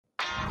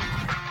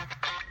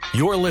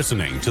You're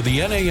listening to the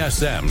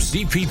NASM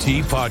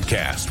CPT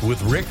podcast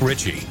with Rick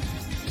Ritchie,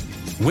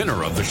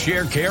 winner of the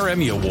Share Care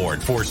Emmy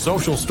Award for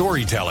Social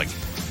Storytelling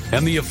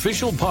and the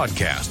official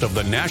podcast of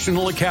the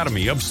National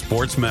Academy of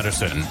Sports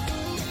Medicine.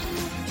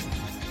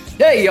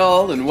 Hey,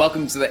 y'all, and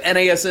welcome to the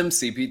NASM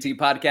CPT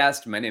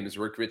podcast. My name is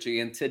Rick Ritchie,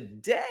 and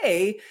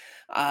today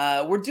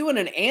we're doing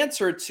an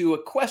answer to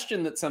a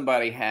question that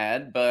somebody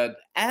had, but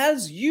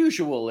as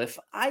usual, if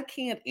I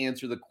can't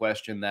answer the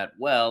question that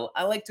well,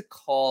 I like to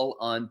call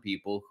on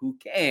people who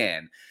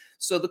can.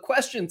 So the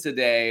question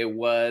today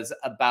was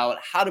about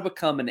how to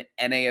become an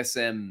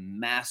NASM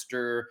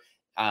master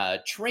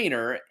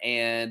trainer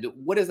and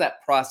what is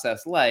that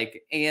process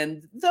like?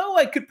 And though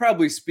I could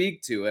probably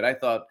speak to it, I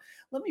thought,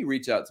 let me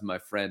reach out to my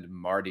friend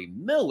Marty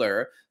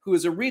Miller, who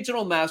is a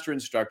regional master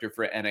instructor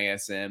for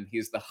NASM.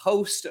 He's the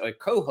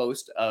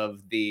co-host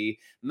of the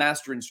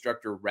Master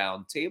Instructor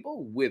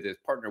Roundtable with his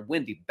partner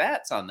Wendy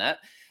Batts on that.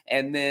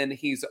 And then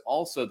he's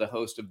also the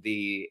host of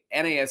the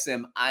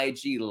NASM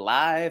IG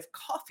Live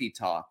Coffee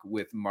Talk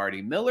with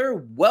Marty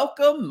Miller.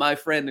 Welcome, my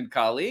friend and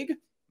colleague,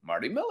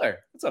 Marty Miller.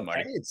 What's up,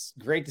 Marty? Hey, it's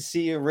great to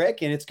see you, Rick.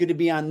 And it's good to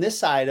be on this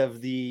side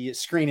of the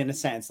screen in a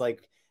sense,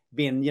 like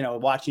being,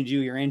 watching you,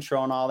 your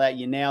intro and all that.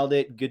 You nailed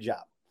it. Good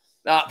job.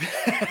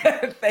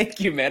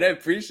 Thank you, man. I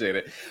appreciate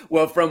it.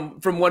 Well,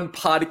 from one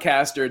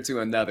podcaster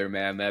to another,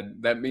 man,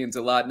 that means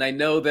a lot. And I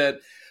know that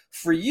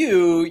for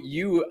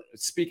you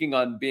speaking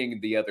on being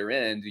the other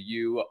end,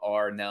 you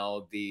are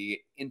now the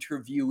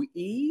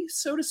interviewee,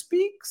 so to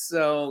speak.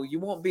 So you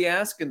won't be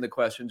asking the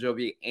questions. You'll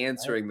be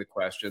answering the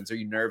questions. Are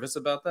you nervous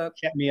about that?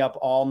 Kept me up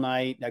all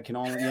night. I can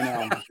only,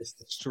 just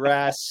the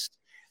stress.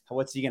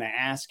 What's he going to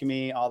ask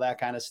me? All that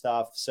kind of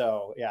stuff.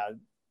 So yeah,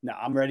 no,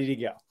 I'm ready to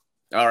go.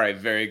 All right.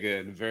 Very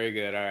good. Very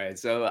good. All right.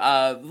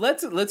 So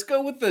let's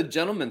go with the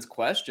gentleman's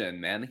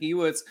question, man. He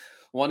was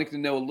wanting to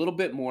know a little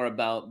bit more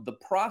about the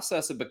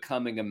process of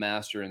becoming a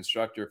master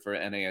instructor for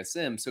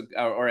NASM,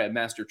 or a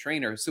master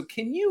trainer. So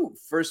can you,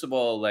 first of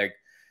all,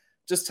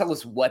 just tell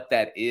us what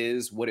that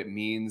is, what it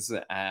means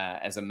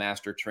as a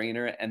master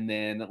trainer, and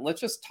then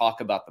let's just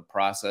talk about the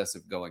process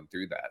of going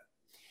through that.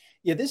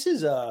 Yeah, this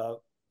is a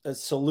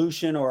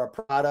solution or a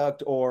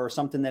product or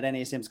something that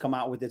NASM's come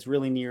out with that's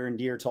really near and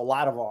dear to a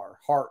lot of our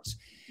hearts.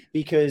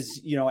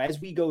 Because,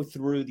 as we go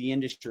through the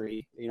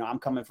industry, I'm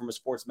coming from a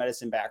sports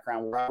medicine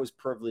background where I was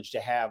privileged to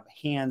have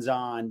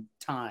hands-on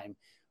time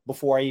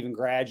before I even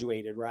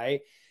graduated, right?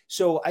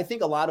 So I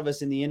think a lot of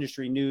us in the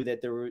industry knew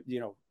that there were,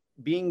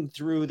 being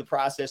through the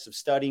process of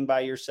studying by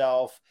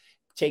yourself,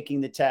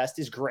 taking the test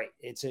is great.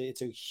 It's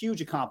a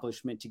huge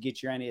accomplishment to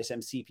get your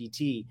NASM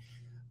CPT.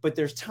 But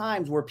there's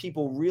times where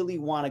people really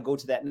want to go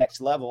to that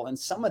next level. And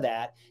some of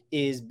that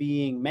is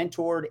being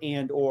mentored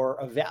and or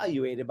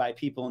evaluated by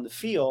people in the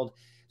field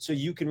so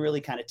you can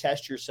really kind of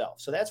test yourself.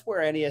 So that's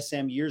where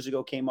NASM years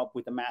ago came up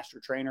with the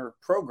Master Trainer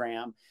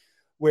program,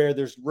 where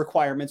there's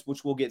requirements,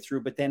 which we'll get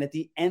through. But then at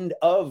the end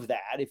of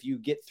that, if you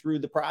get through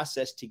the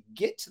process to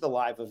get to the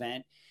live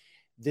event,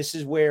 this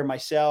is where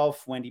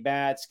myself, Wendy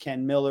Batts,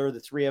 Ken Miller, the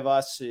three of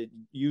us,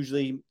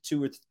 usually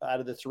two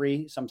out of the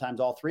three, sometimes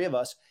all three of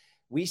us,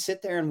 we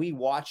sit there and we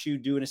watch you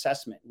do an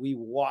assessment. We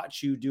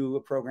watch you do a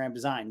program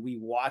design. We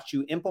watch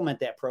you implement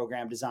that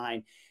program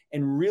design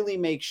and really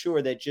make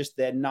sure that just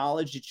that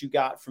knowledge that you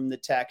got from the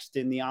text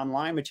in the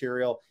online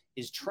material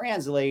is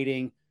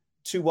translating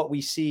to what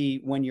we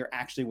see when you're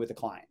actually with a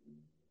client.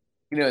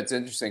 It's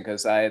interesting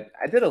because I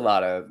did a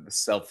lot of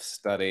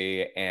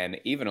self-study,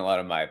 and even a lot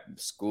of my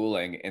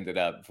schooling ended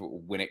up,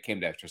 when it came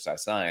to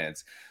exercise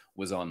science,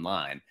 was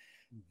online.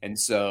 And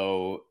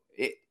so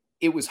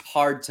it was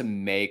hard to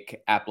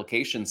make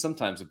applications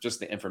sometimes of just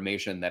the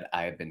information that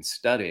I had been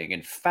studying.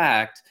 In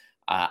fact,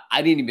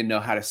 I didn't even know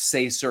how to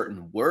say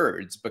certain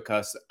words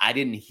because I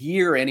didn't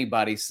hear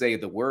anybody say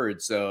the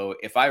word. So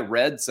if I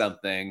read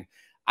something,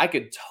 I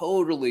could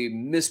totally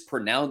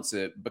mispronounce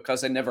it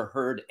because I never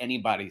heard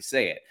anybody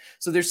say it.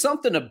 So there's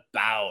something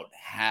about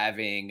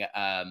having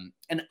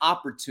an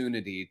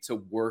opportunity to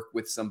work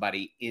with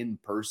somebody in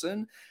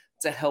person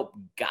to help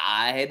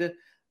guide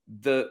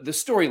the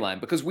storyline,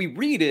 because we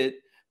read it.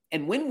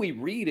 And when we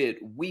read it,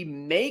 we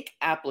make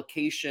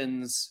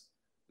applications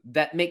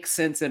that make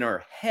sense in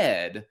our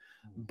head,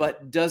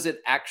 but does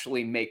it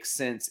actually make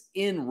sense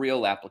in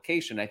real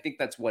application? I think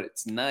that's what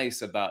it's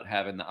nice about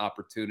having the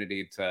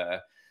opportunity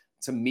to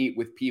meet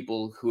with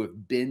people who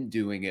have been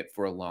doing it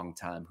for a long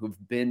time,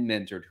 who've been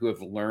mentored, who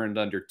have learned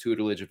under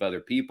tutelage of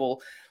other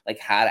people, like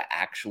how to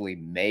actually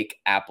make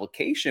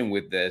application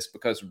with this,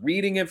 because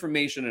reading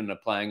information and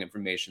applying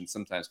information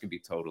sometimes can be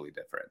totally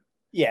different.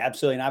 Yeah,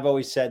 absolutely. And I've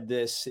always said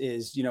this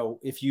is,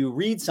 if you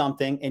read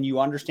something and you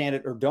understand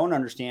it or don't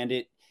understand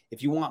it,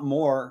 if you want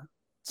more,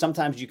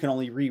 sometimes you can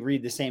only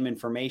reread the same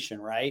information,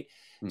 right?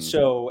 Mm-hmm.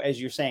 So as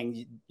you're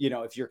saying,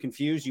 if you're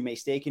confused, you may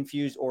stay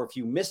confused, or if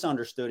you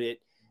misunderstood it,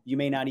 you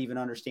may not even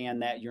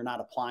understand that you're not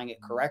applying it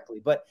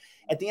correctly. But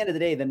at the end of the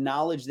day, the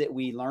knowledge that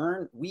we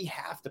learn, we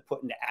have to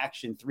put into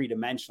action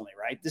three-dimensionally,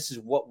 right? This is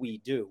what we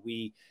do.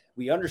 We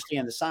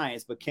understand the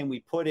science, but can we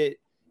put it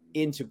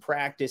into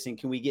practice, and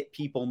can we get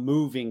people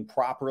moving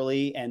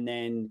properly and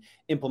then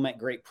implement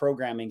great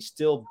programming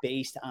still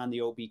based on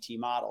the OPT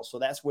model? So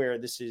that's where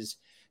this is,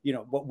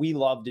 what we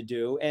love to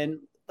do. And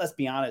let's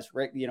be honest,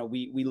 Rick,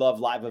 we love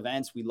live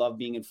events. We love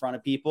being in front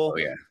of people. Oh,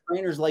 yeah.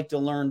 Trainers like to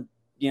learn,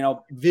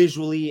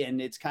 visually,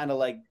 and it's kind of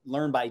like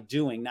learn by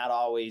doing, not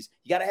always.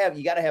 You got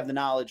to have the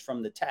knowledge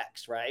from the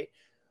text, right?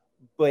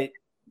 But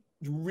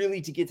really,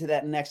 to get to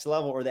that next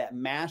level or that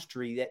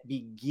mastery, that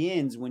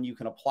begins when you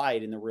can apply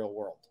it in the real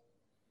world.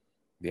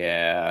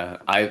 Yeah,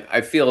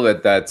 I feel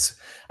that's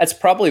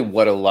probably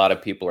what a lot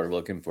of people are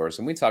looking for.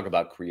 So when we talk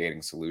about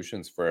creating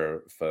solutions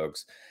for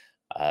folks,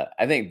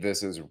 I think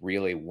this is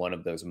really one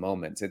of those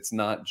moments. It's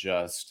not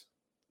just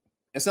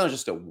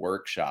a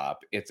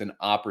workshop. It's an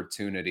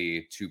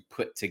opportunity to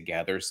put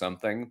together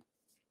something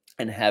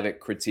and have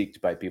it critiqued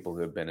by people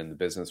who have been in the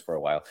business for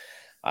a while.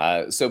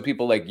 So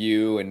people like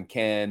you and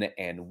Ken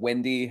and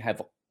Wendy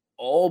have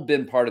all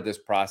been part of this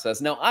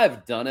process. Now,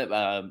 I've done it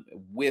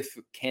with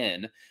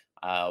Ken,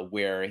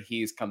 where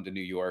he's come to New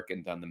York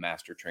and done the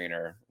master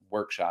trainer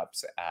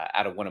workshops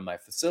out of one of my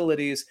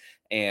facilities,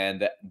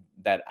 and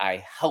that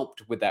I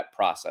helped with that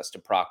process to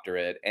proctor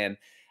it. And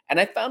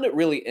I found it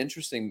really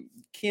interesting.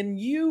 Can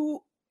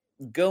you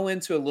go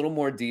into a little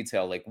more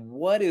detail, like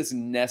what is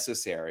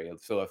necessary?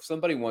 So if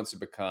somebody wants to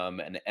become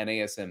an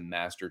NASM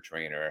master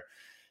trainer,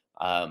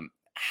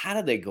 how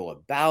do they go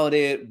about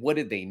it? What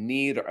do they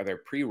need? Are there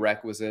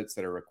prerequisites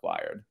that are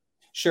required?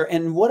 Sure.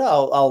 And what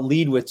I'll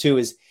lead with too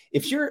is,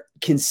 if you're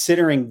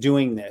considering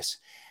doing this,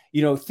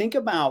 think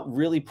about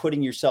really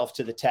putting yourself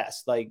to the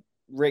test. Like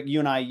Rick, you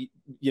and I,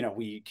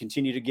 we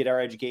continue to get our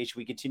education.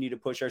 We continue to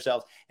push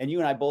ourselves. And you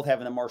and I both have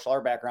in the martial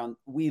art background.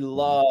 We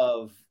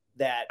love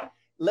that.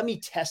 Let me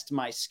test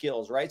my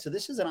skills, right? So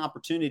this is an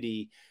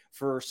opportunity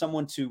for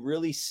someone to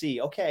really see,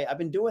 okay, I've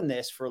been doing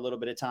this for a little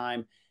bit of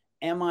time.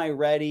 Am I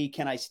ready?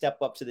 Can I step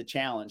up to the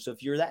challenge? So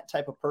if you're that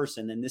type of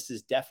person, then this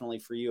is definitely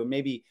for you. And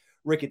maybe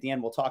Rick, at the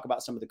end, we'll talk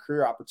about some of the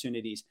career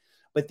opportunities,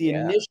 but the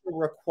initial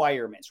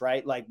requirements,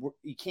 right? Like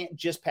you can't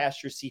just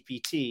pass your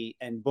CPT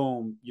and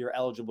boom, you're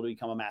eligible to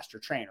become a master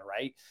trainer,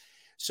 right?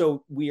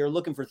 So we are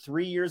looking for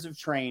 3 years of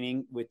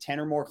training with 10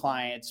 or more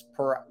clients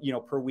per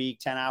week,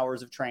 10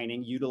 hours of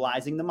training,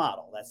 utilizing the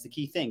model. That's the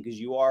key thing, because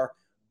you are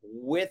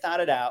without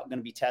a doubt going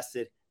to be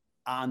tested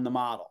on the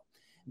model.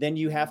 Then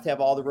you have to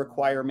have all the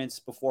requirements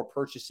before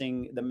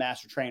purchasing the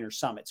Master Trainer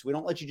Summit. So we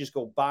don't let you just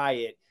go buy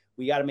it.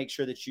 We got to make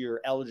sure that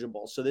you're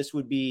eligible. So this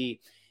would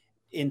be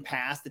in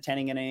past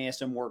attending an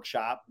NASM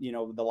workshop.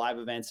 The live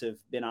events have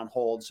been on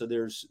hold, so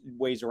there's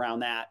ways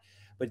around that.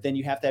 But then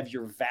you have to have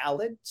your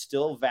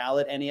still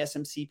valid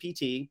NASM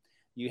CPT.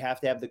 You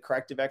have to have the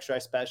corrective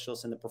exercise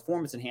specialist and the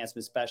performance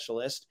enhancement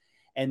specialist,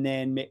 and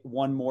then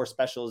one more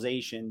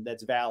specialization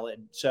that's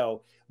valid.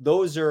 So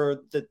those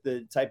are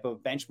the type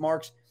of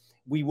benchmarks.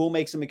 We will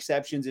make some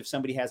exceptions if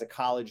somebody has a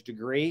college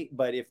degree,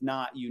 but if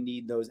not, you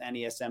need those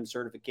NASM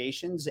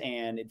certifications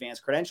and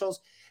advanced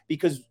credentials,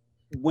 because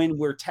when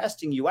we're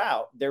testing you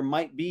out, there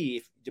might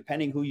be,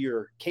 depending who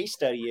your case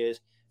study is,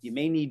 you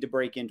may need to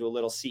break into a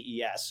little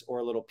CES or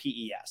a little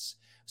PES.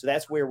 So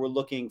that's where we're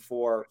looking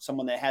for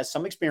someone that has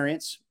some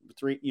experience,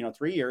 3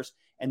 years,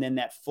 and then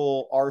that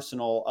full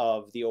arsenal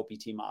of the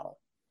OPT model.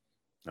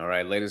 All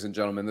right, ladies and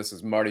gentlemen, this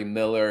is Marty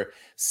Miller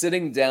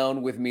sitting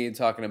down with me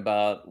talking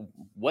about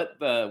what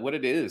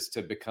it is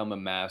to become a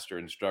master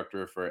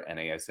instructor for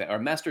NASM, or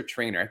master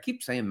trainer. I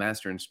keep saying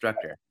master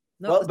instructor.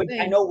 Well, but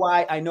I know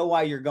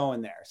why you're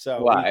going there.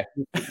 So why?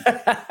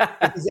 Because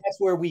that's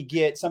where we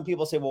get, some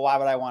people say, well, why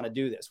would I want to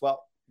do this?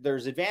 Well,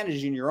 there's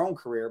advantage in your own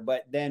career,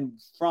 but then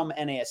from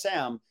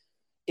NASM,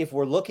 if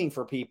we're looking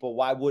for people,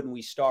 why wouldn't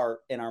we start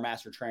in our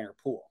master trainer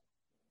pool?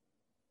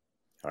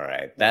 All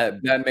right.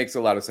 That makes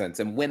a lot of sense.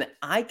 And when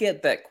I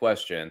get that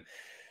question,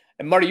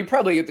 and Marty, you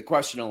probably get the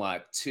question a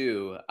lot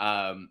too.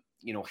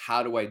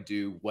 How do I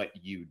do what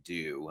you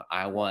do?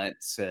 I want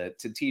to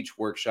teach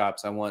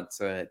workshops. I want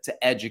to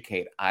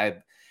educate.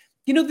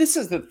 This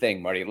is the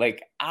thing, Marty.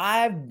 Like,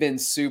 I've been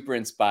super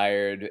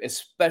inspired,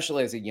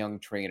 especially as a young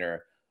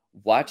trainer,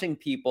 watching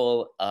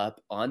people up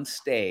on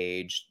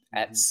stage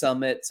at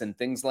summits and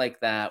things like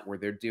that, where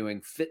they're doing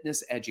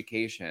fitness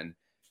education.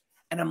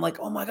 And I'm like,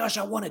 oh my gosh,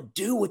 I want to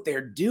do what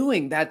they're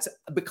doing. That's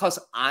because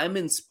I'm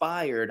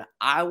inspired.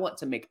 I want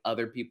to make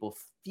other people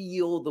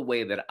feel the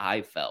way that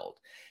I felt.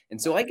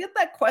 And so I get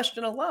that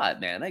question a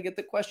lot, man. I get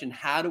the question,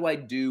 how do I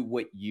do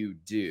what you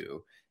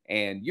do?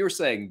 And you're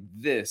saying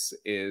this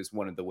is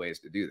one of the ways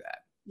to do that.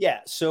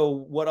 Yeah. So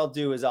what I'll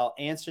do is I'll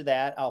answer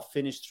that. I'll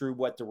finish through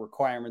what the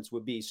requirements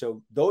would be.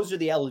 So those are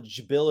the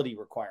eligibility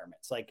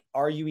requirements. Like,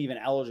 are you even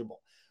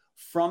eligible?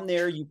 From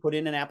there, you put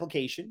in an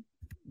application.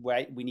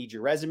 Right? We need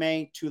your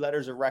resume, 2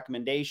 letters of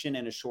recommendation,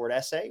 and a short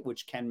essay,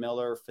 which Ken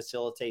Miller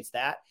facilitates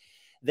that.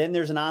 Then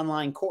there's an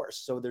online course.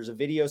 So there's a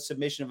video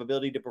submission of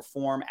ability to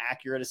perform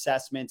accurate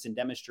assessments and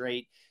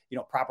demonstrate,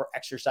 proper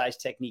exercise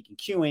technique and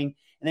cueing.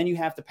 And then you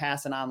have to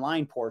pass an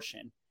online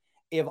portion.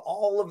 If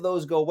all of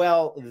those go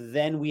well,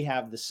 then we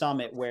have the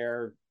summit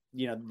where,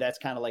 that's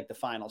kind of like the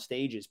final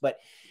stages. But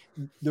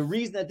the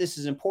reason that this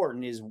is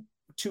important is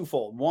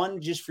twofold.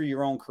 One, just for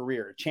your own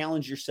career,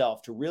 challenge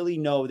yourself to really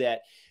know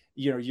that,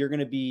 you're going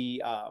to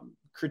be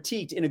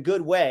critiqued in a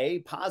good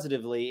way,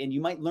 positively, and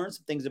you might learn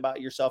some things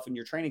about yourself and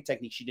your training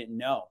techniques you didn't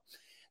know.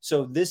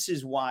 So this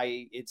is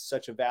why it's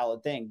such a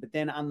valid thing. But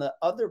then on the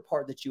other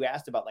part that you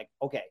asked about, like,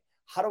 okay,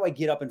 how do I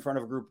get up in front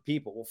of a group of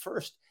people? Well,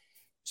 first,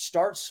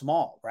 start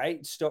small,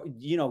 right? Start,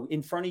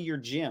 in front of your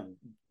gym.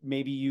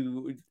 Maybe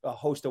you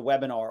host a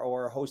webinar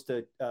or host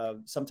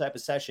some type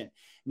of session.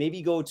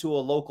 Maybe go to a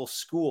local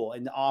school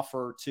and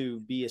offer to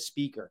be a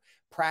speaker.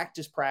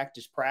 Practice,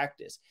 practice,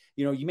 practice.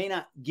 You may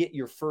not get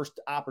your first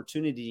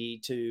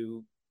opportunity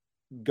to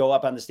go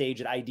up on the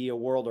stage at Idea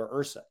World or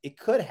URSA. It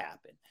could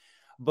happen.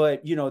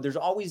 But, there's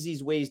always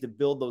these ways to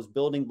build those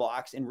building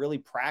blocks and really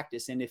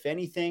practice. And if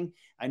anything,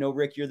 I know,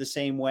 Rick, you're the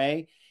same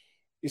way,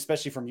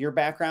 especially from your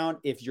background.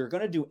 If you're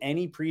going to do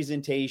any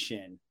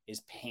presentation,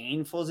 as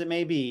painful as it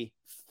may be,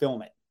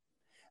 film it,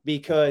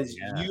 because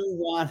you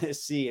want to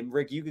see. And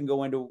Rick, you can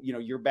go into,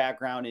 your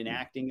background in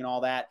acting and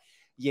all that.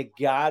 You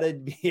got to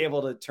be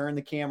able to turn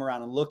the camera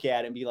on and look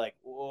at it and be like,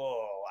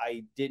 whoa,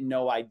 I didn't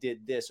know I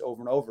did this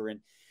over and over. And,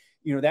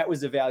 that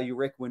was the value,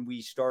 Rick, when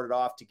we started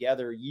off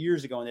together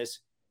years ago in this.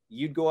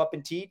 You'd go up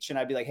and teach and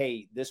I'd be like,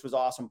 hey, this was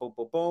awesome. Boom,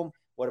 boom, boom.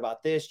 What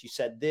about this? You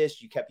said this,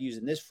 you kept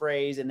using this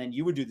phrase. And then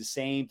you would do the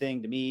same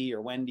thing to me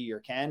or Wendy or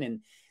Ken.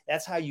 And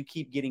that's how you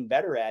keep getting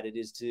better at it,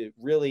 is to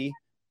really,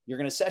 you're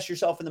going to assess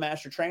yourself in the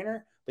master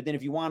trainer. But then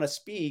if you want to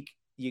speak,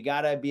 you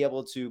got to be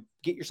able to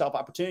get yourself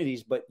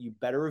opportunities, but you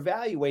better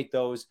evaluate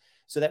those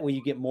so that way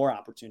you get more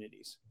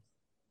opportunities.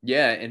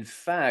 Yeah, in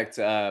fact,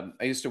 I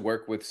used to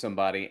work with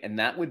somebody, and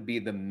that would be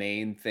the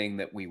main thing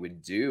that we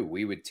would do.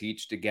 We would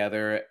teach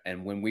together,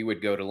 and when we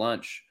would go to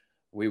lunch,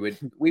 we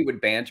would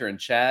banter and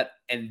chat,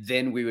 and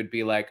then we would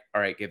be like,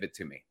 "All right, give it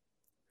to me,"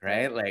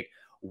 right? Like,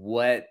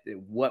 what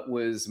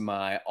was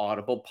my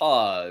audible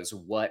pause?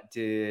 What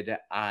did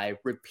I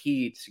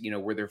repeat?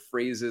 Were there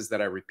phrases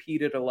that I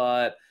repeated a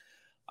lot?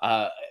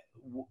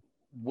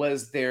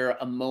 Was there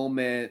a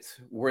moment,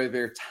 were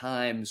there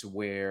times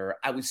where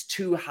I was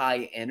too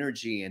high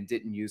energy and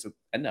didn't use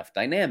enough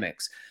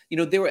dynamics?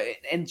 There were,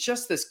 and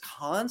just this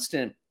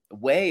constant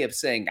way of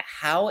saying,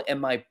 how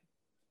am I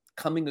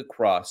coming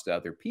across to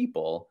other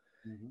people?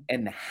 Mm-hmm.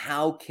 And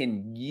how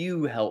can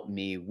you help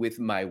me with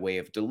my way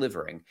of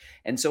delivering?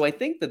 And so I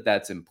think that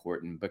that's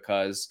important,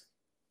 because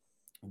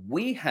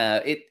we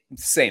have it.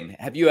 Same.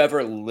 Have you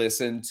ever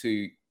listened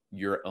to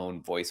your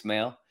own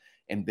voicemail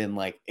and been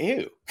like,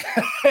 ew,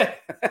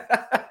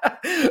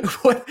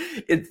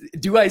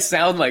 do I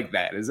sound like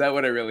that? Is that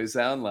what I really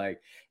sound like?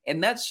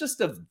 And that's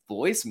just a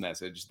voice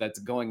message that's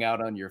going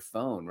out on your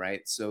phone,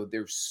 right? So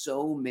there's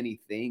so many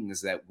things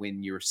that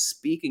when you're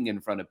speaking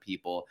in front of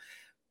people,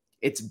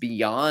 it's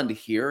beyond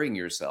hearing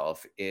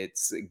yourself.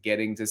 It's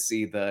getting to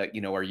see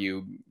are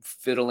you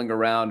fiddling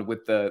around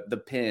with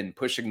the pin,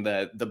 pushing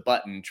the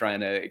button, trying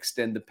to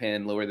extend the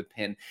pin, lower the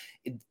pin?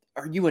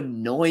 Are you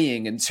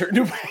annoying in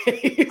certain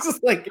ways?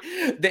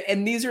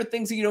 And these are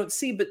things that you don't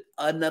see, but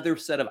another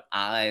set of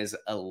eyes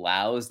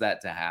allows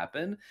that to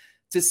happen,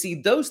 to see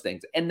those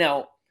things. And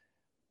now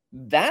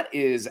that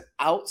is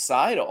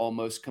outside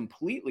almost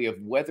completely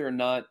of whether or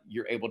not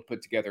you're able to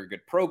put together a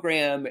good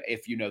program.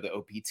 If you know the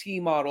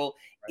OPT model,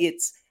 right.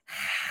 It's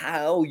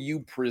how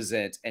you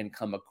present and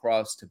come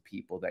across to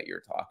people that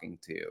you're talking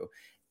to.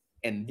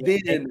 And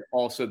then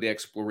also the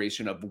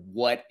exploration of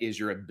what is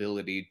your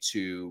ability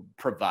to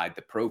provide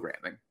the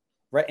programming.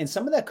 Right. And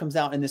some of that comes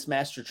out in this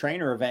master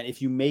trainer event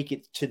if you make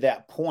it to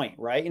that point,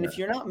 right? And if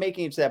you're not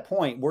making it to that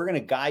point, we're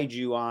going to guide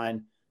you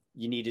on,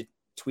 you need to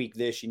tweak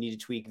this, you need to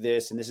tweak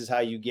this. And this is how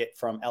you get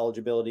from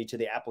eligibility to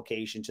the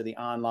application, to the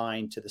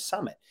online, to the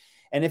summit.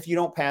 And if you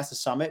don't pass the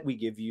summit, we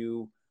give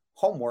you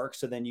homework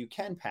so then you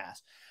can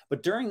pass.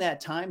 But during that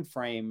time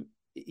frame,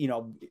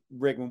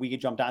 Rick, when we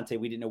jumped on today,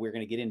 we didn't know we were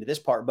going to get into this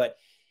part, but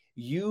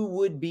you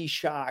would be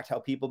shocked how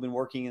people have been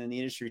working in the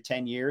industry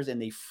 10 years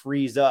and they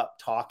freeze up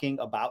talking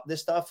about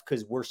this stuff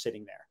because we're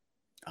sitting there.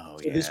 Oh,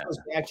 so this goes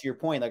back to your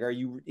point. Like,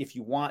 if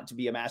you want to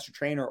be a master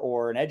trainer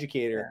or an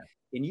educator,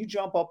 and you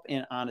jump up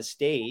on a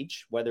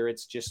stage, whether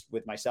it's just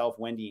with myself,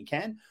 Wendy, and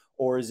Ken,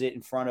 or is it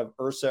in front of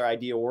URSA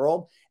Idea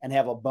World, and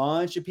have a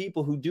bunch of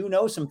people who do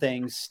know some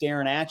things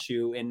staring at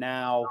you. And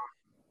now,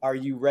 are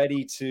you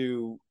ready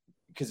to,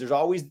 because there's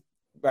always,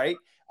 right?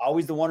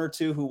 Always the one or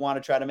two who want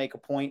to try to make a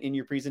point in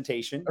your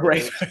presentation.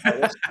 Right.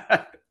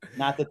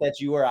 Not that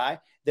that's you or I.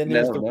 Then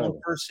there's one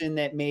person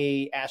that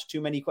may ask too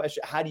many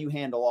questions. How do you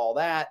handle all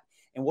that?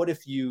 And what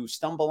if you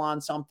stumble on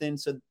something?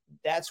 So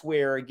that's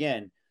where,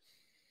 again,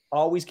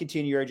 always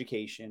continue your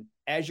education.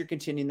 As you're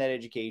continuing that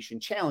education,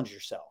 challenge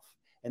yourself.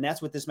 And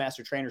that's what this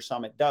Master Trainer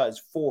Summit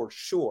does for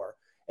sure.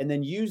 And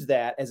then use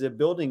that as a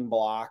building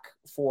block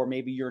for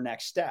maybe your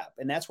next step.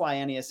 And that's why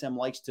NASM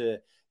likes to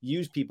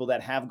use people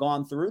that have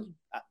gone through,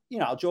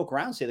 I'll joke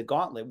around, say the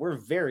gauntlet. We're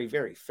very,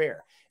 very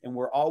fair. And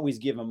we're always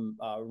giving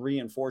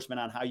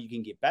reinforcement on how you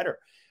can get better.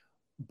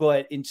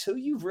 But until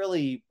you've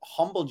really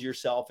humbled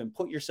yourself and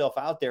put yourself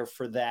out there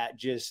for that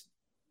just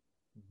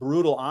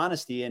brutal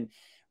honesty. And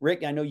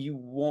Rick, I know you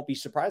won't be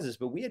surprised at this,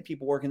 but we had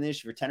people working in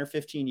this for 10 or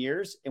 15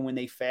 years. And when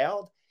they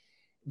failed,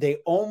 they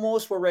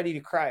almost were ready to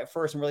cry at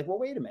first. And we're like, well,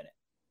 wait a minute.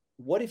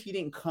 What if you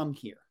didn't come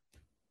here?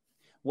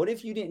 What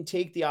if you didn't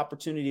take the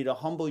opportunity to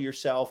humble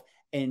yourself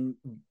and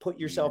put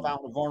yourself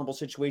out in a vulnerable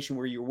situation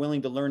where you're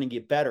willing to learn and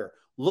get better?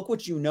 Look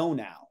what you know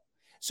now.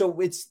 So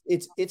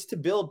it's to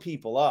build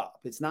people up.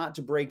 It's not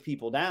to break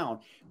people down.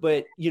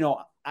 But,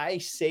 I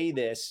say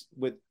this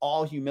with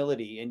all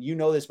humility, and you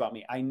know this about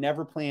me. I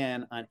never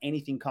plan on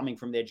anything coming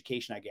from the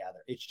education I gather.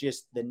 It's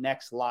just the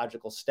next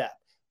logical step.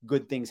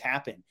 Good things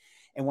happen.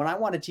 And when I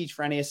want to teach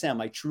for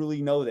NASM, I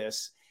truly know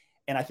this,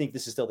 and I think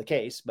this is still the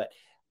case, but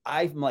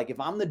I'm like, if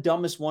I'm the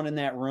dumbest one in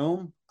that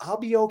room, I'll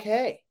be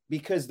okay,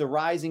 because the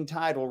rising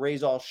tide will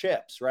raise all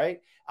ships, right?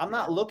 I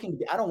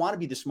don't want to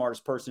be the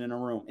smartest person in a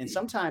room. And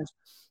sometimes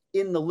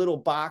in the little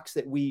box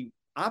that we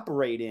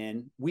operate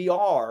in, we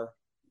are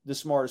the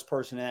smartest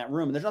person in that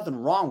room. And there's nothing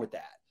wrong with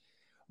that.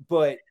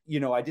 But,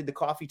 I did the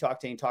coffee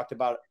talk today and talked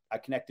about, I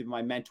connected with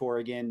my mentor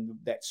again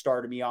that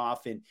started me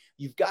off. And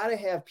you've got to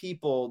have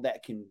people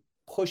that can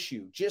push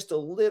you just a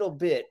little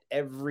bit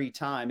every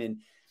time. And,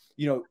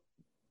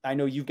 I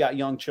know you've got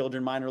young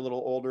children. Mine are a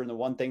little older. And the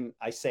one thing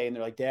I say, and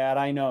they're like, Dad,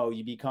 I know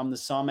you become the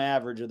sum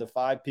average of the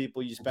 5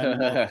 people you spend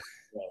with,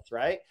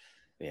 right?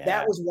 Yeah.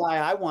 That was why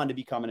I wanted to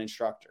become an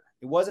instructor.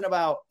 It wasn't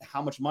about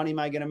how much money am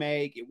I going to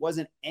make. It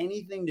wasn't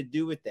anything to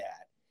do with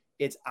that.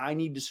 It's I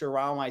need to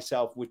surround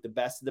myself with the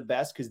best of the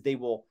best, because they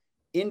will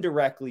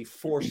indirectly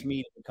force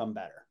me to become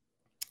better.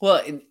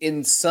 Well,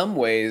 in some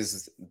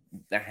ways,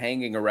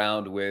 hanging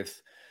around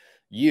with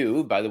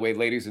you, by the way,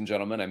 ladies and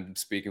gentlemen, I'm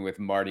speaking with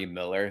Marty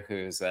Miller,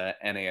 who's a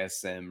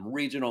NASM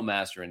regional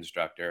master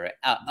instructor,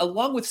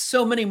 along with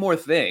so many more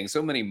things,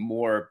 so many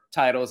more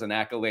titles and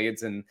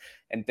accolades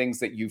and things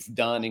that you've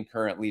done and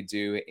currently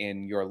do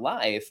in your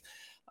life.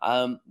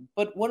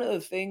 But one of the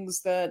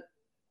things that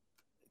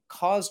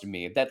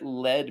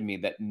led me,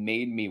 that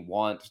made me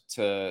want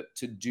to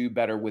do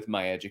better with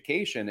my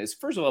education is,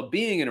 first of all,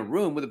 being in a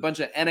room with a bunch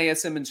of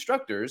NASM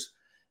instructors.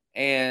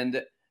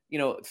 And,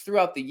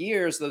 throughout the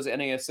years, those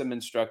NASM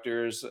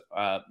instructors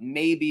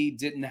maybe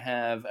didn't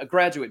have a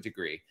graduate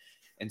degree.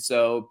 And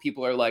so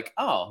people are like,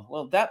 oh,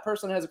 well, that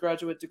person has a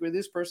graduate degree,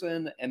 this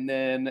person. And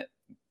then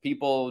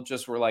people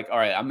just were like, all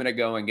right, I'm going to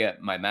go and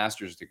get my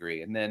master's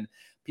degree. And then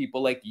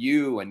people like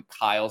you and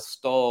Kyle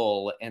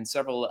Stoll and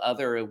several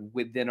other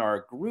within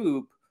our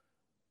group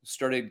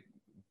started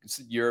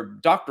your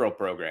doctoral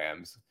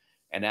programs.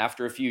 And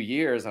after a few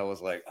years, I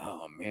was like,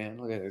 oh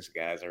man, look at these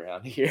guys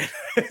around here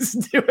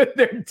doing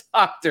their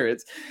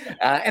doctorates.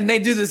 And they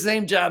do the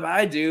same job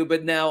I do,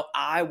 but now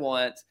I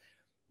want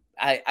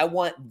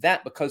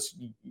that, because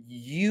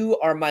you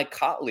are my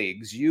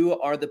colleagues. You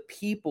are the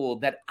people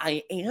that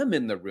I am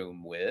in the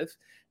room with.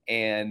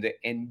 And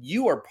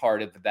you are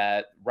part of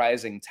that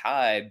rising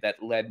tide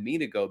that led me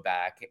to go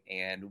back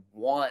and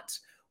want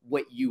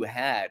what you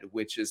had,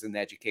 which is an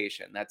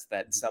education. That's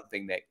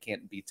something that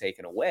can't be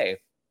taken away.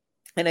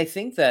 And I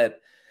think that,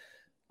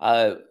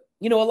 a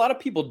lot of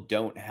people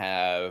don't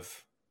have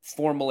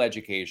formal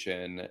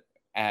education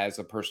as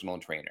a personal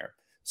trainer.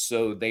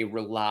 So they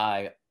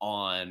rely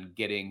on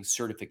getting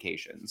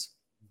certifications.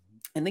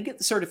 And they get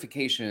the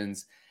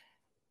certifications.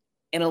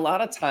 And a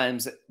lot of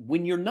times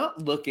when you're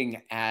not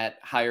looking at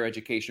higher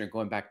education or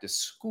going back to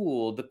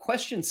school, the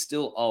question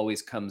still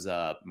always comes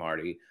up,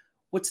 Marty,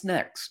 what's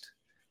next?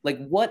 Like,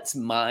 what's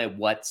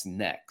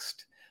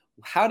next?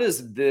 How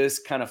does this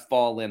kind of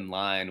fall in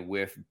line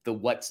with the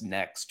what's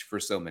next for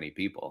so many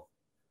people?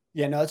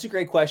 Yeah, no, that's a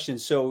great question.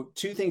 So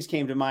 2 things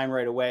came to mind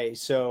right away.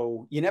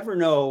 So you never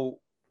know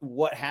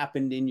what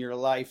happened in your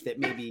life that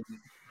maybe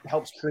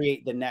helps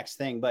create the next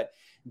thing. But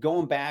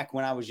going back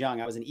when I was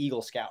young, I was an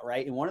Eagle Scout,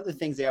 right? And one of the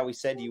things they always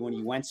said to you when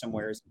you went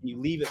somewhere is you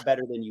leave it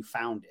better than you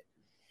found it.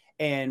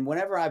 And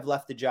whenever I've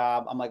left the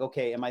job, I'm like,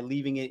 okay, am I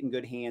leaving it in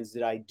good hands?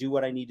 Did I do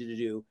what I needed to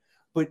do?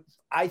 But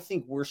I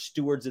think we're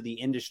stewards of the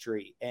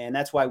industry. And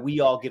that's why we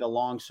all get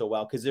along so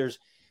well. Because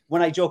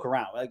when I joke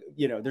around, like,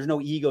 there's no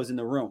egos in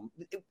the room.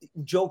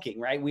 Joking,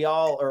 right? We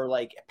all are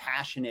like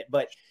passionate.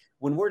 But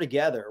when we're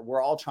together,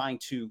 we're all trying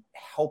to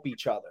help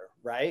each other,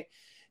 right?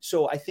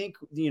 So I think,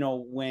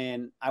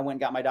 when I went and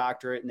got my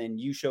doctorate and then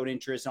you showed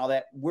interest and all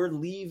that, we're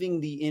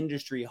leaving the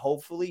industry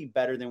hopefully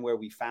better than where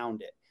we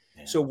found it.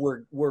 Yeah. So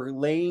we're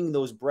laying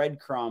those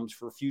breadcrumbs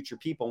for future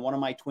people. And one of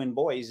my twin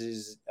boys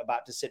is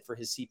about to sit for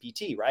his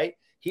CPT, right?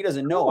 He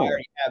doesn't know I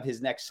already have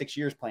his next 6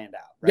 years planned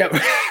out.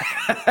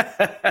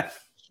 Right? Yep.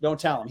 Don't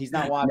tell him. He's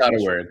not watching. Not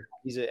a word.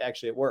 He's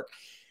actually at work.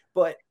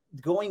 But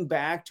going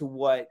back to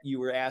what you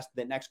were asked,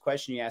 the next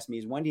question you asked me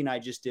is Wendy and I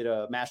just did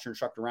a master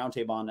instructor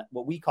roundtable on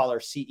what we call our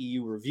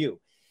CEU review.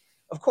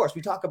 Of course,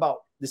 we talk about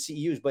the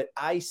CEUs, but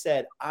I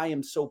said, I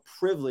am so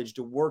privileged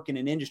to work in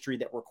an industry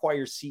that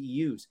requires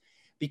CEUs,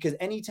 because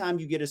anytime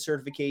you get a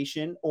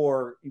certification,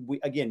 or we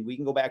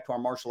can go back to our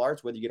martial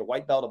arts, whether you get a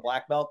white belt, a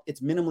black belt, it's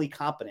minimally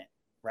competent,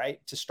 right?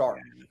 To start.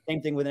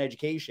 Same thing with an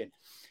education.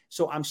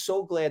 So I'm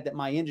so glad that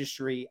my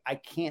industry, I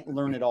can't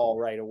learn it all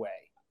right away.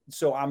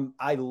 so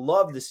I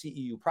love the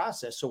CEU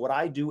process. So what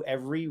I do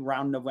every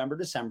round November,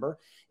 December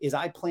is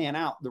I plan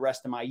out the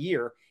rest of my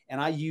year, and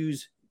I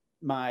use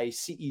my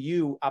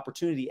CEU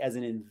opportunity as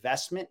an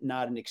investment,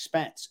 not an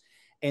expense.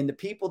 And the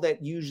people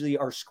that usually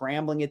are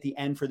scrambling at the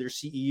end for their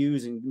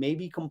CEUs and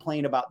maybe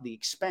complain about the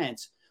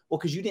expense, well,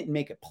 because you didn't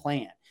make a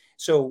plan.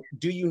 So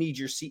do you need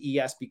your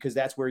CES because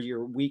that's where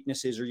your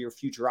weaknesses or your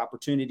future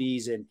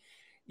opportunities? And,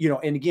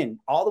 and again,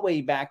 all the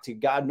way back to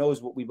God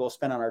knows what we both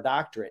spent on our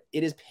doctorate,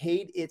 it has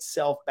paid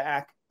itself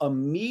back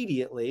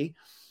immediately.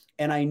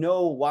 And I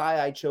know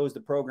why I chose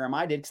the program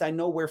I did, because I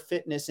know where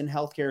fitness and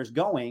healthcare is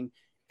going.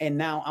 And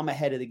now I'm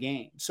ahead of the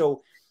game.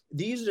 So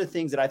these are the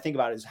things that I think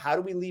about, is how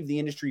do we leave the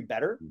industry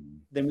better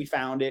than we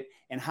found it?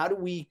 And how do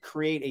we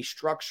create a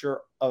structure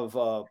of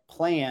a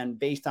plan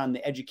based on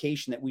the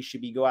education that we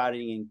should be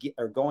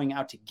going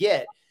out to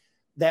get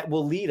that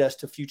will lead us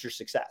to future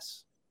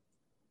success?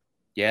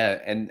 Yeah.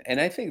 And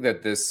I think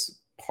that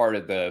this part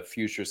of the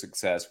future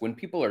success, when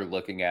people are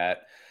looking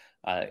at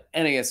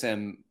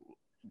NASM,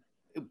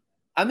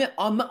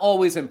 I'm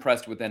always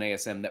impressed with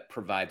NASM that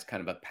provides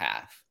kind of a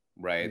path,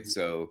 right? Mm-hmm.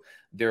 So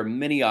there are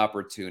many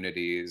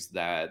opportunities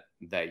that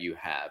you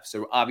have.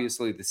 So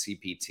obviously the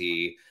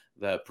CPT,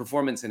 the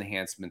performance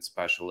enhancement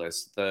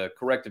specialist, the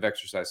corrective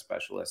exercise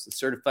specialist, the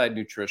certified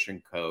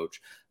nutrition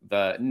coach,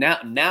 the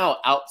now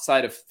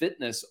outside of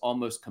fitness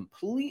almost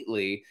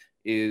completely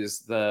is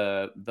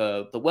the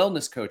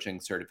wellness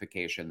coaching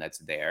certification that's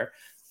there.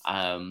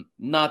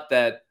 Not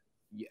that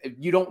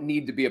you don't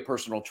need to be a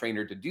personal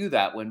trainer to do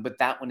that one, but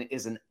that one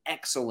is an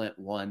excellent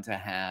one to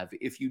have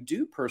if you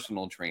do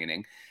personal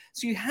training.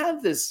 So you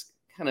have this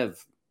kind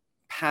of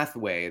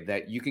pathway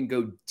that you can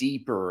go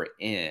deeper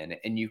in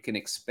and you can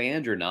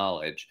expand your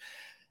knowledge.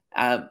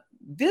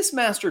 This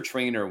master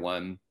trainer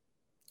one,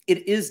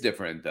 it is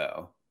different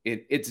though.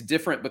 It's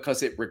different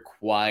because it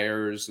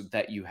requires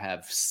that you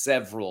have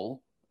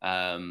several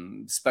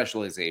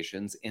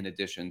specializations in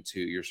addition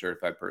to your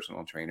certified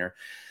personal trainer,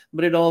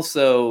 but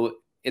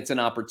it's an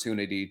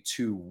opportunity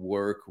to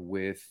work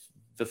with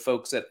the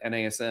folks at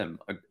NASM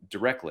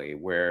directly,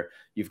 where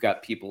you've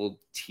got people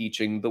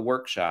teaching the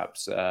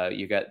workshops.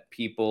 You got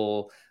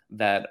people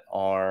that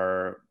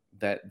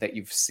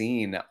you've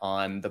seen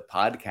on the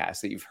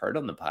podcast, that you've heard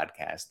on the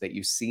podcast, that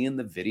you see in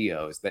the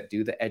videos, that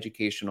do the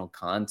educational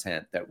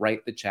content, that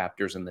write the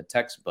chapters in the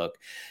textbook.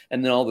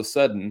 And then all of a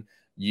sudden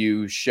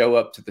you show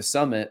up to the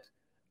summit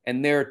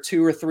and there are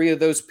 2 or 3 of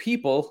those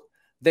people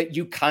that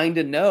you kind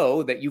of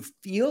know, that you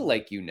feel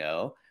like you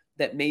know,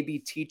 that may be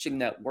teaching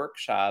that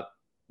workshop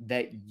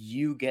that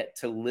you get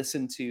to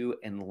listen to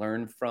and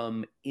learn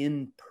from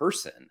in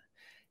person.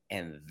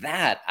 And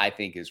that I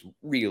think is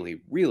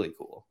really, really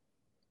cool.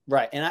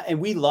 Right. And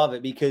we love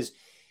it because,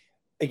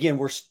 again,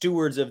 we're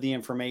stewards of the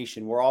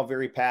information. We're all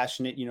very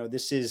passionate.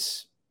 This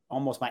is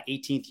almost my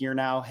 18th year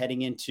now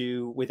heading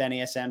into with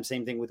NASM.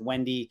 Same thing with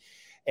Wendy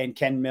and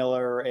Ken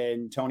Miller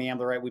and Tony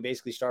Ambler, right? We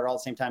basically started all at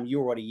the same time.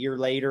 You were a year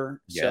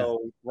later. Yeah.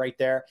 So right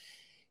there.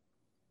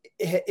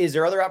 Is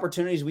there other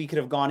opportunities we could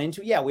have gone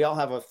into? Yeah, we all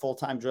have a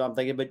full-time job, I'm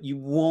thinking, but you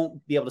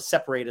won't be able to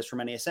separate us from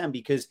NASM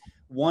because,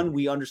 one,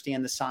 we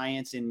understand the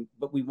science,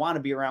 but we want to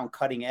be around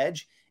cutting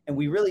edge. And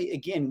we really,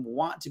 again,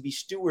 want to be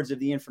stewards of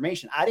the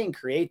information. I didn't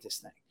create this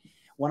thing.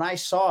 When I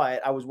saw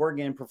it, I was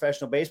working in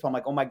professional baseball. I'm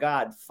like, oh my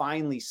God,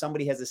 finally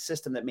somebody has a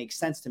system that makes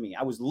sense to me.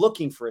 I was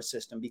looking for a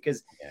system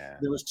because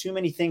there was too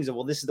many things of,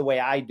 well, this is the way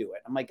I do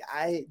it. I'm like,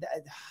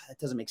 that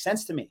doesn't make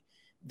sense to me.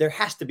 There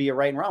has to be a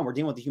right and wrong. We're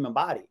dealing with the human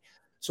body.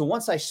 So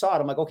once I saw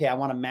it, I'm like, okay, I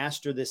want to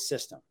master this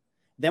system.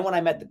 Then when I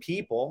met the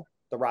people,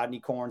 the Rodney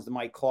Corns, the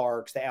Mike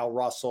Clarks, the Al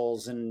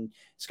Russells, and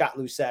Scott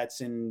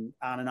Lucetts, and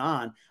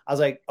on, I was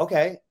like,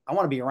 okay, I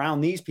want to be around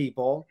these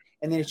people.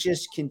 And then it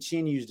just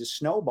continues to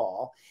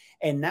snowball.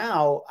 And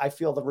now I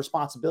feel the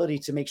responsibility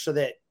to make sure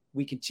that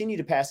we continue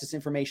to pass this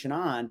information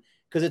on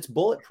because it's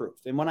bulletproof.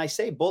 And when I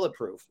say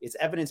bulletproof, it's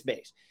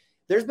evidence-based.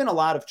 There's been a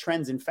lot of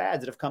trends and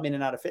fads that have come in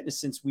and out of fitness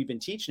since we've been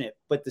teaching it.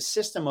 But the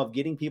system of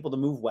getting people to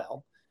move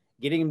well,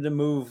 getting them to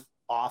move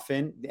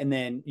often, and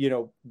then,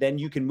 then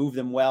you can move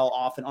them well,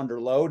 often under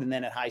load, and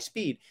then at high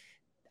speed.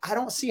 I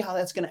don't see how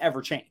that's going to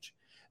ever change.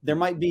 There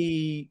might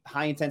be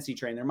high intensity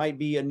training. There might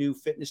be a new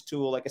fitness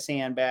tool like a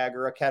sandbag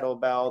or a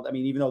kettlebell. I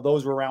mean, even though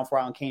those were around for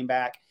a while and came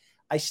back,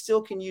 I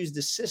still can use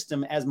the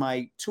system as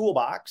my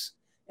toolbox,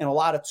 and a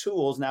lot of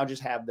tools now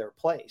just have their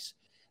place.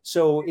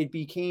 So it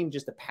became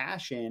just a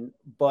passion,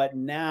 but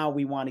now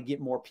we want to get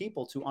more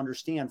people to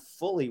understand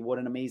fully what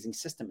an amazing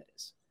system it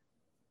is.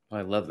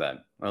 I love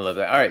that. All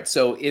right.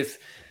 So if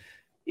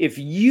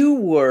you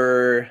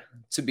were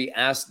to be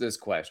asked this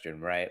question,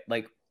 right?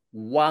 Like,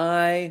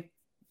 why,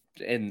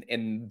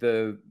 in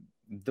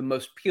the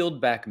most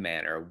peeled back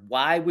manner,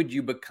 why would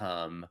you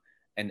become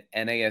an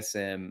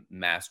NASM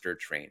master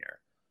trainer?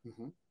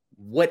 Mm-hmm.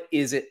 What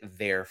is it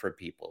there for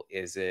people?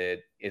 Is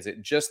it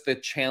just to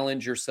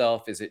challenge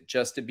yourself? Is it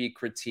just to be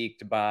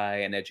critiqued by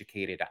an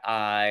educated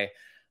eye?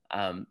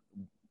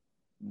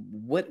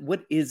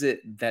 what is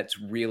it that's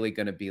really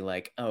going to be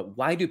like,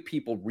 why do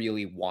people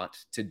really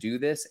want to do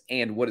this?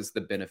 And what is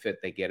the benefit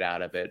they get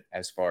out of it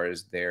as far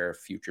as their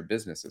future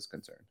business is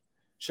concerned?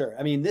 Sure.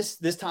 I mean,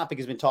 this topic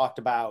has been talked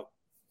about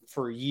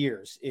for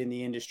years in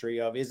the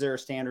industry of, is there a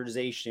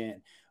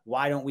standardization?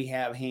 Why don't we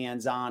have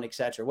hands-on, et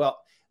cetera? Well,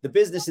 the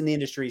business in the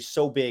industry is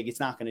so big, it's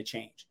not going to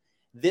change.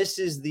 This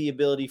is the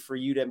ability for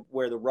you to,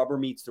 where the rubber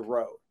meets the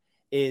road,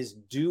 is,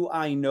 do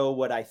I know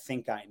what I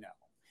think I know?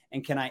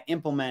 And can I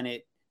implement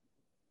it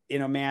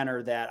in a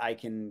manner that I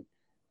can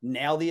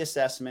nail the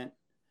assessment,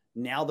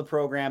 nail the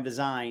program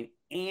design,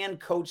 and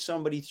coach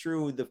somebody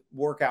through the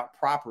workout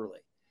properly?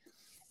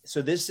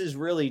 So this is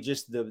really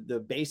just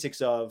the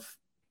basics of,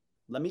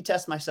 let me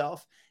test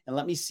myself and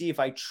let me see if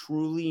I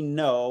truly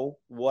know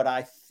what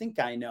I think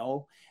I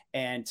know.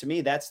 And to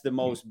me, that's the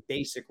most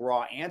basic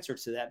raw answer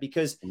to that,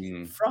 because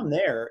from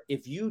there,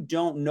 if you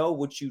don't know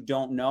what you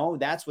don't know,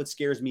 that's what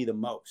scares me the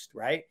most,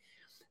 right?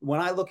 When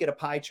I look at a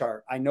pie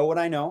chart, I know what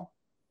I know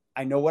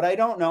what I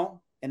don't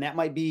know. And that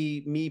might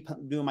be me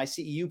doing my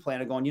CEU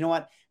plan of going, you know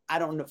what? I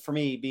don't know, for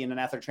me being an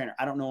athletic trainer,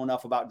 I don't know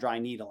enough about dry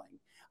needling.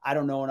 I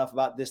don't know enough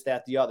about this,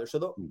 that, the other.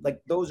 So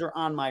those are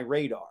on my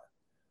radar.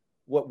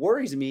 What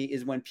worries me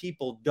is when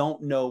people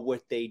don't know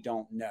what they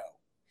don't know.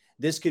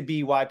 This could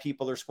be why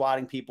people are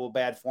squatting people with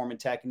bad form and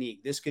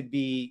technique. This could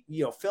be,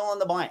 fill in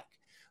the blank.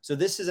 So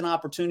this is an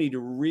opportunity to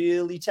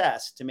really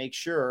test to make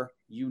sure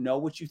you know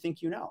what you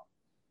think you know.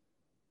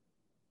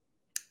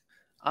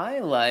 I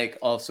like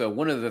also,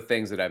 one of the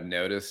things that I've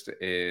noticed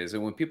is,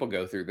 and when people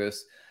go through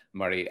this,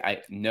 Marty,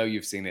 I know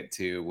you've seen it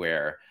too,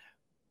 where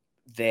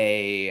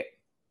they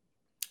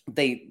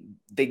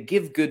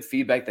give good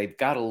feedback. They've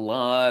got a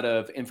lot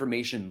of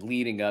information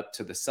leading up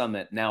to the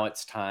summit. Now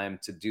it's time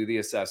to do the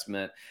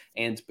assessment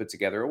and to put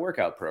together a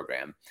workout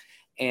program.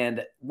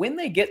 And when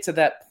they get to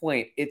that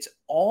point, it's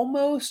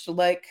almost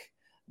like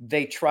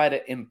they try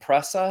to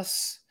impress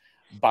us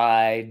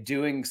by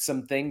doing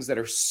some things that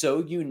are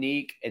so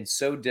unique and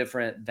so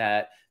different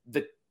that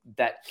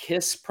that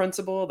KISS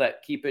principle,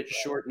 that keep it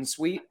short and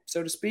sweet,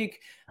 so to speak,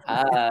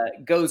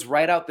 goes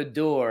right out the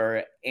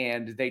door.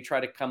 And they try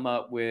to come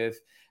up with,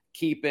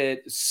 keep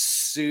it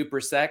super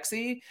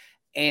sexy,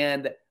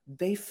 and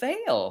they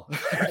fail.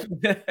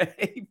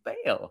 They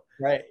fail.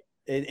 Right.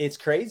 It's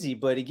crazy.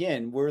 But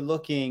again, we're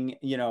looking,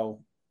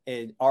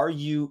 are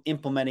you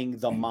implementing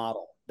the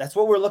model? That's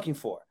what we're looking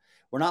for.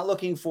 We're not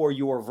looking for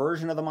your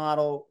version of the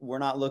model. We're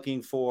not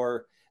looking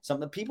for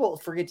something. People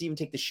forget to even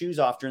take the shoes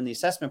off during the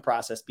assessment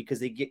process because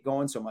they get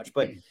going so much.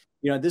 But,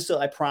 this,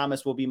 I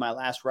promise, will be my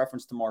last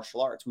reference to martial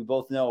arts. We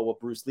both know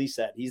what Bruce Lee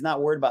said. He's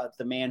not worried about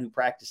the man who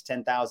practiced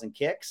 10,000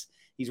 kicks.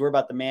 He's worried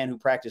about the man who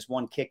practiced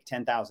one kick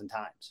 10,000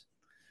 times.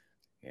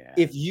 Yeah.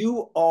 If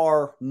you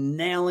are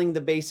nailing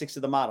the basics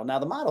of the model, now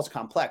the model's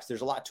complex,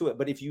 there's a lot to it,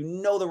 but if you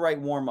know the right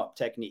warm-up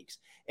techniques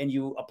and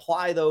you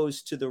apply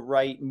those to the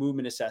right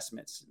movement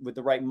assessments with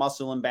the right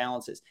muscle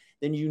imbalances,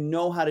 then you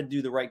know how to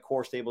do the right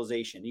core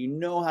stabilization. You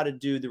know how to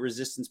do the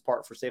resistance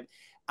part for safety,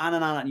 on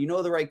and on. You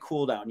know the right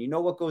cool down. You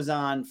know what goes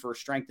on for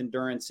strength,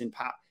 endurance, and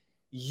pop.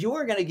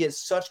 You're going to get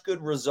such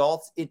good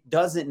results. It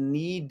doesn't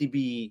need to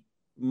be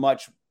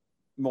much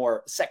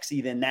more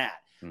sexy than that.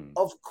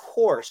 Of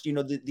course,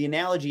 the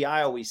analogy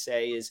I always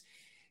say is,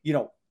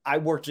 I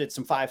worked at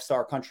some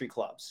 5-star country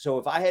clubs. So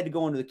if I had to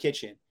go into the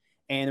kitchen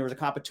and there was a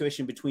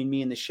competition between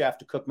me and the chef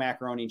to cook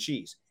macaroni and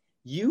cheese,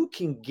 you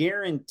can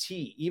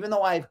guarantee, even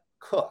though I've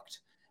cooked,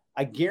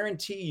 I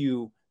guarantee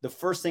you the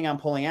first thing I'm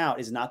pulling out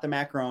is not the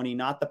macaroni,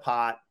 not the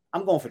pot.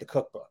 I'm going for the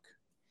cookbook.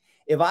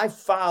 If I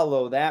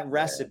follow that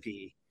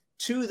recipe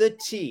to the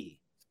T,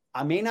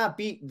 I may not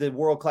beat the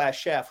world-class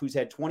chef who's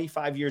had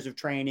 25 years of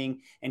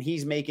training and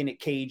he's making it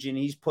Cajun.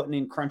 He's putting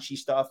in crunchy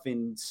stuff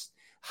and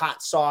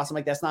hot sauce. I'm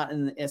like,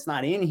 it's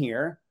not in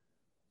here,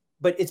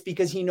 but it's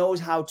because he knows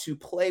how to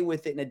play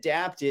with it and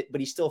adapt it,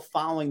 but he's still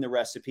following the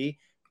recipe.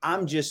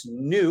 I'm just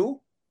new.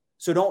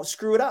 So don't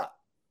screw it up.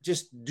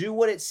 Just do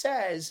what it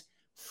says.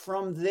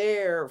 From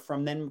there,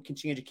 from then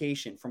continuing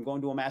education, from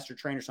going to a master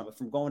trainer summit,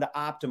 from going to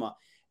Optima.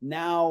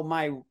 Now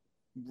my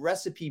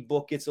recipe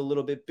book gets a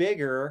little bit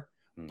bigger,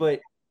 but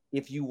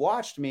if you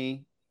watched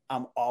me,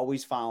 I'm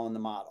always following the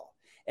model.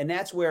 And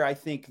that's where I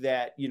think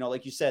that,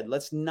 like you said,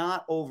 let's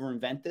not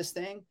overinvent this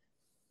thing.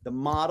 The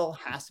model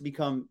has to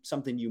become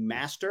something you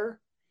master.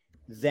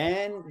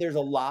 Then there's a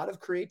lot of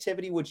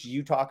creativity, which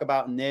you talk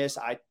about in this.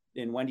 I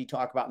and Wendy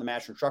talk about in the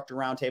Master Instructor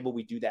Roundtable.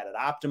 We do that at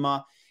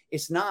Optima.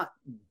 It's not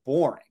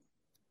boring,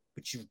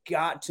 but you've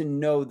got to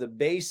know the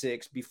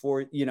basics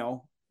before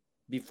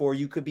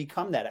you could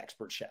become that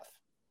expert chef.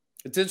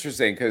 It's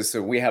interesting because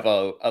we have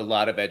a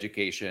lot of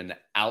education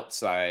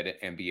outside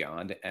and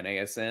beyond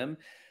NASM,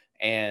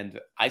 and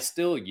I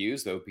still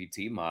use the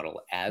OPT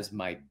model as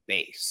my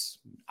base.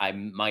 I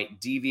might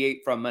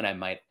deviate from it. I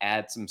might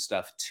add some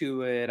stuff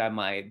to it. I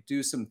might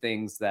do some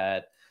things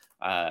that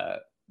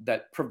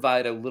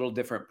provide a little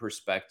different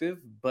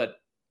perspective.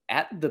 But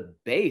at the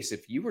base,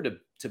 if you were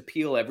to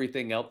peel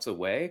everything else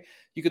away,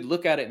 you could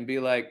look at it and be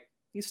like,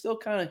 he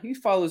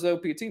follows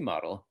OPT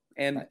model,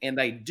 and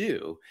I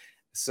do.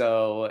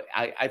 So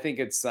I think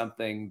it's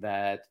something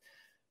that,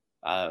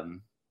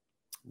 um,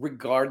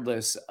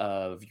 regardless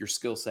of your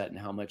skill set and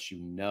how much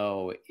you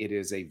know, it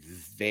is a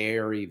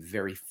very,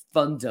 very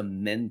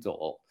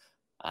fundamental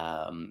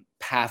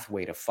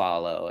pathway to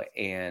follow.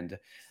 And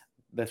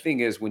the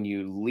thing is, when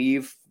you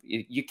leave,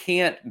 you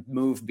can't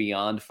move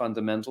beyond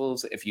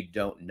fundamentals if you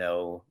don't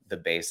know the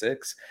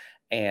basics,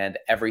 and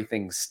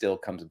everything still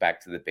comes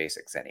back to the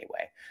basics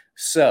anyway.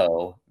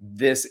 So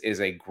this is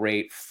a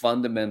great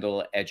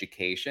fundamental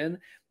education.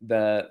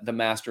 The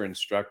master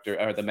instructor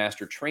or the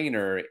master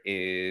trainer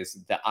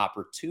is the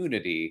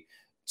opportunity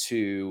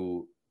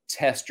to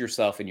test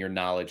yourself and your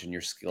knowledge and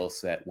your skill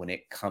set when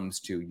it comes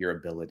to your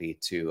ability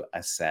to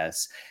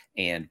assess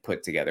and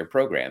put together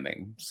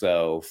programming.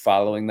 So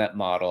following that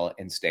model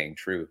and staying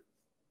true.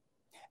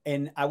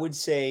 And I would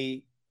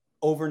say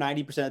over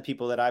 90% of the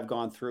people that I've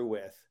gone through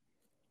with,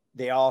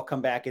 they all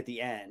come back at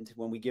the end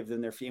when we give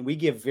them their fee, and we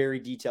give very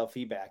detailed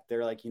feedback.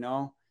 They're like,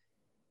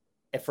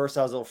 at first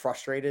I was a little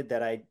frustrated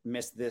that I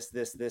missed this,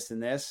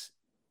 and this,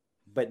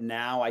 but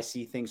now I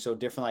see things so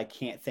differently. I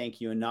can't thank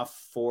you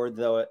enough for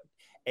like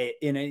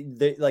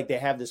they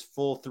have this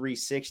full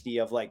 360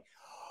 of like,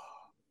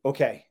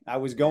 okay, I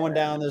was going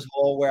down this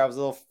hole where I was a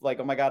little like,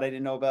 oh my God, I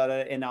didn't know about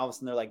it. And all of a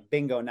sudden they're like,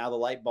 bingo, now the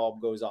light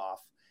bulb goes off.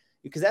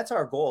 Because that's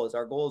our goal.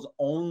 Our goal is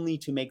only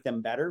to make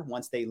them better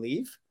once they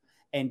leave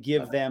and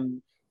give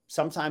them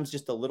sometimes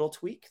just a little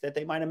tweak that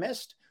they might have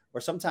missed,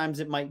 or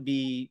sometimes it might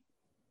be,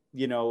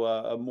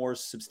 a more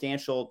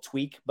substantial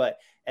tweak. But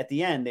at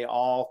the end, they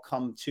all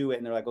come to it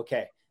and they're like,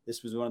 okay,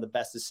 this was one of the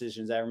best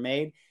decisions I ever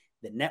made.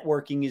 The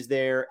networking is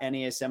there.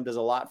 NASM does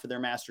a lot for their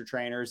master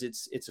trainers.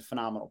 It's a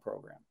phenomenal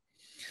program.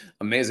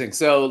 Amazing.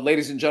 So,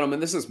 ladies and gentlemen,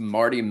 this is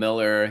Marty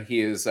Miller. He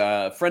is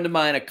a friend of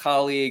mine, a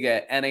colleague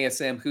at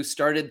NASM who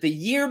started the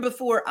year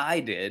before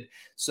I did.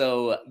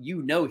 So,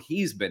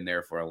 he's been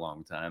there for a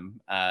long time.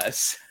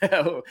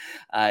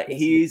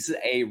 He's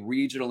a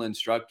regional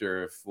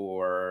instructor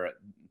for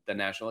the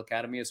National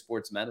Academy of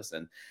Sports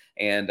Medicine.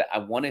 And I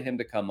wanted him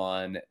to come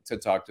on to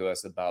talk to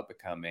us about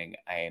becoming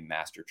a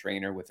master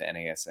trainer with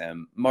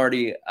NASM.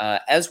 Marty,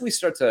 as we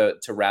start to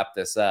wrap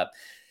this up,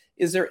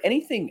 is there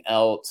anything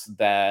else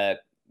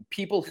that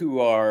people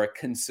who are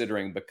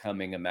considering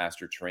becoming a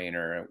master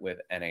trainer with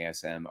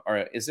NASM,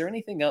 is there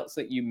anything else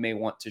that you may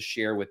want to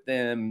share with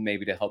them,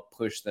 maybe to help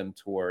push them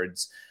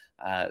towards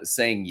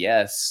saying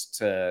yes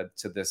to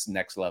this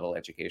next level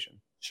education?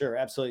 Sure,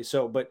 absolutely.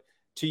 So, but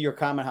to your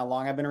comment, how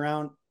long I've been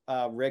around,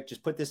 Rick,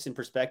 just put this in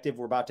perspective.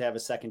 We're about to have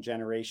a second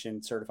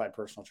generation certified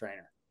personal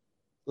trainer.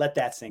 Let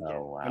that sink in.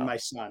 Wow. And my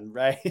son,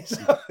 right?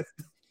 So,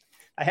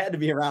 I had to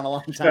be around a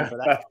long time for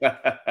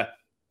that.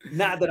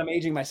 Not that I'm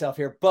aging myself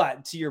here,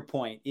 but to your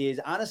point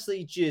is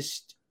honestly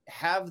just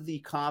have the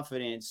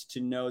confidence to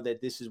know that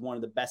this is one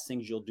of the best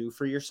things you'll do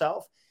for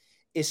yourself,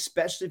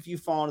 especially if you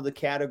fall into the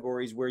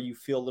categories where you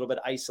feel a little bit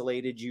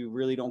isolated. You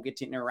really don't get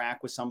to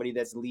interact with somebody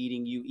that's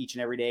leading you each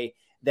and every day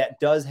that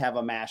does have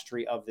a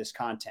mastery of this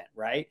content,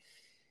 right?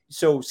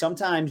 So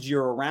sometimes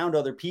you're around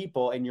other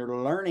people and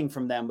you're learning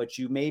from them, but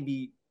you may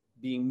be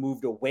being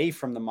moved away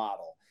from the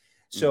model.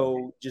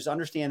 So just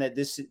understand that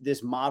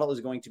this model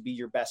is going to be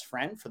your best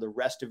friend for the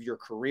rest of your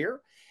career,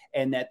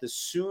 and that the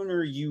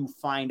sooner you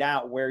find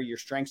out where your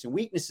strengths and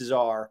weaknesses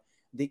are,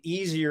 the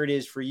easier it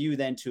is for you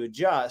then to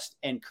adjust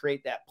and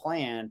create that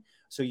plan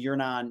so you're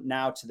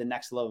now to the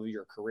next level of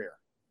your career.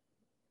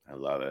 I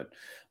love it.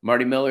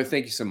 Marty Miller,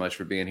 thank you so much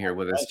for being here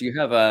with us. Do you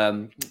have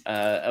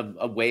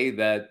a way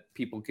that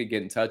people could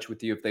get in touch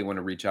with you if they want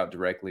to reach out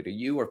directly to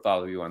you or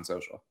follow you on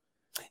social?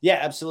 Yeah,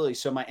 absolutely.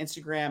 So my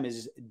Instagram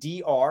is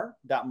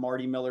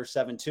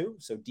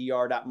dr.martymiller72. So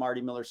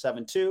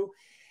dr.martymiller72.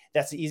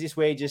 That's the easiest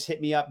way. Just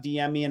hit me up,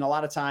 DM me. And a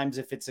lot of times,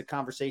 if it's a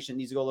conversation that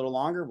needs to go a little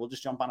longer, we'll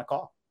just jump on a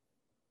call.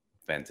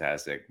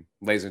 Fantastic.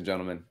 Ladies and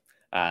gentlemen,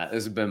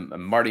 this has been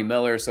Marty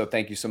Miller. So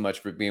thank you so much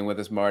for being with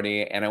us,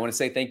 Marty. And I want to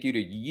say thank you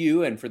to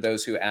you. And for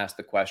those who asked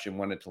the question,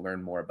 wanted to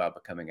learn more about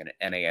becoming an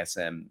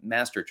NASM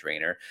master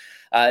trainer.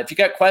 If you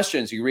got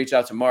questions, you can reach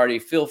out to Marty.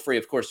 Feel free,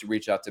 of course, to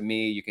reach out to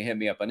me. You can hit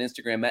me up on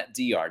Instagram at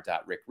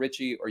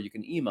dr.rickritchie, or you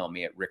can email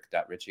me at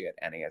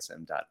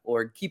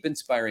rick.ritchie@nasm.org. Keep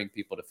inspiring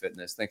people to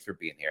fitness. Thanks for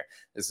being here.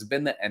 This has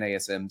been the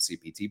NASM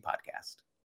CPT podcast.